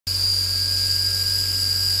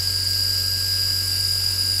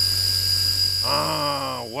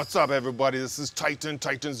What's up, everybody? This is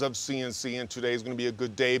Titans of CNC, and today is going to be a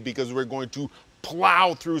good day because we're going to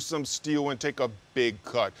plow through some steel and take a big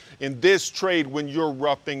cut. In this trade, when you're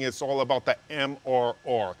roughing, it's all about the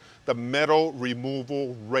MRR, the metal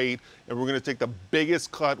removal rate, and we're going to take the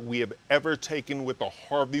biggest cut we have ever taken with the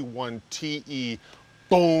HARVI 1 TE.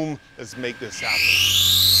 Boom! Let's make this happen.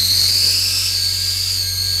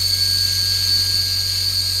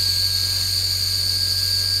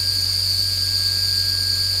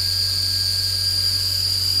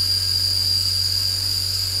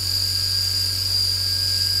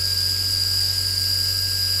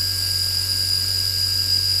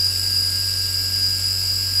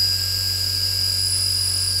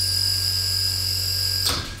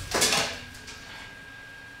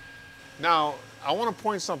 Now, I want to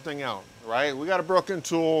point something out, right? We got a broken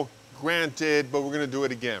tool, granted, but we're going to do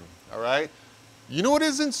it again, all right? You know what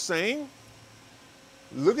is insane?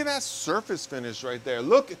 Look at that surface finish right there.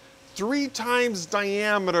 Look, 3 times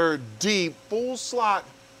diameter deep, full slot.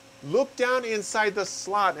 Look down inside the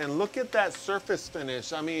slot and look at that surface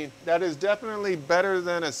finish. I mean, that is definitely better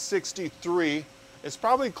than a 63. It's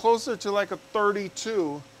probably closer to like a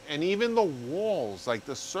 32. And even the walls, like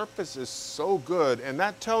the surface is so good. And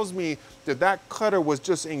that tells me that that cutter was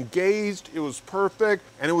just engaged, it was perfect,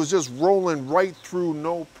 and it was just rolling right through,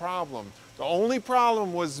 no problem. The only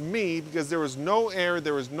problem was me, because there was no air,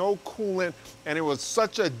 there was no coolant, and it was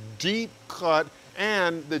such a deep cut,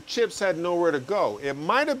 and the chips had nowhere to go. It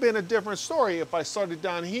might have been a different story if I started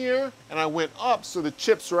down here and I went up so the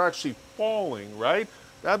chips were actually falling, right?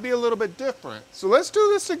 That'd be a little bit different. So let's do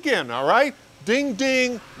this again, all right? Ding,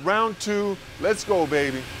 ding, round 2, let's go,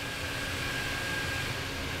 baby.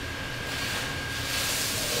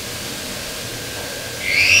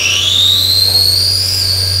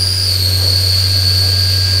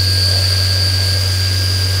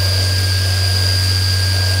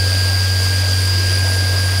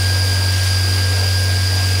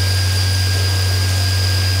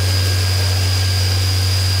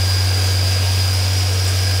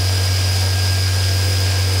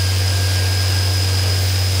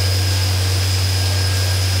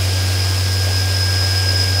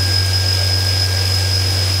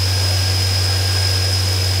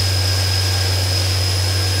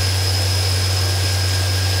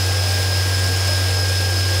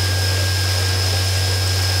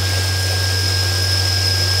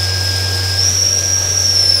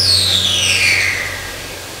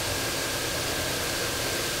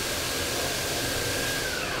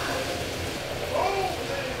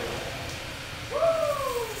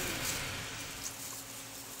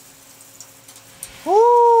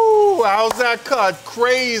 How's that cut?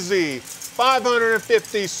 Crazy.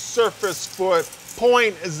 550 surface foot,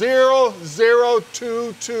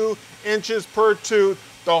 0.0022 inches per tooth.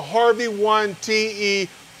 The HARVI 1 TE,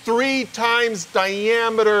 3 times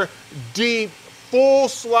diameter deep, full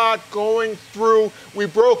slot going through. We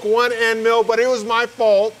broke one end mill, but it was my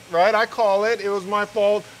fault, right? I call it. It was my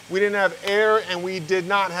fault. We didn't have air and we did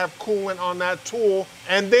not have coolant on that tool.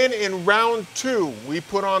 And then in round 2, we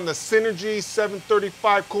put on the Synergy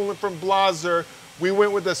 735 coolant from Blaser. We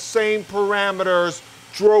went with the same parameters,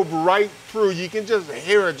 drove right through. You can just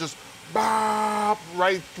hear it, just bop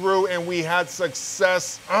right through, and we had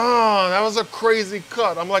success. Oh, that was a crazy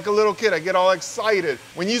cut. I'm like a little kid, I get all excited.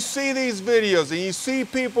 When you see these videos and you see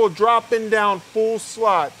people dropping down full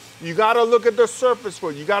slot, you gotta look at the surface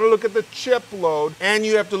foot, you gotta look at the chip load, and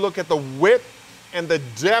you have to look at the width and the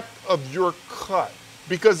depth of your cut.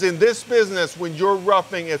 Because in this business, when you're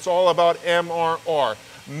roughing, it's all about MRR,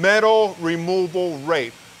 metal removal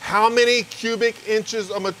rate. How many cubic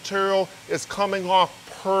inches of material is coming off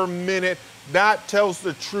per minute? That tells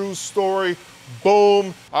the true story.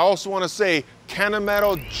 Boom. I also want to say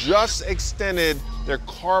Kennametal just extended their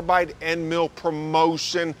carbide end mill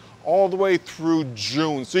promotion all the way through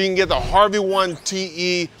June. So you can get the HARVI 1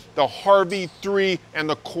 TE, the HARVI 3, and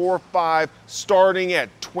the Core 5 starting at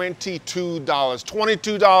 $22.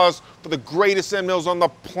 $22 for the greatest end mills on the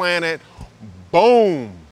planet. Boom.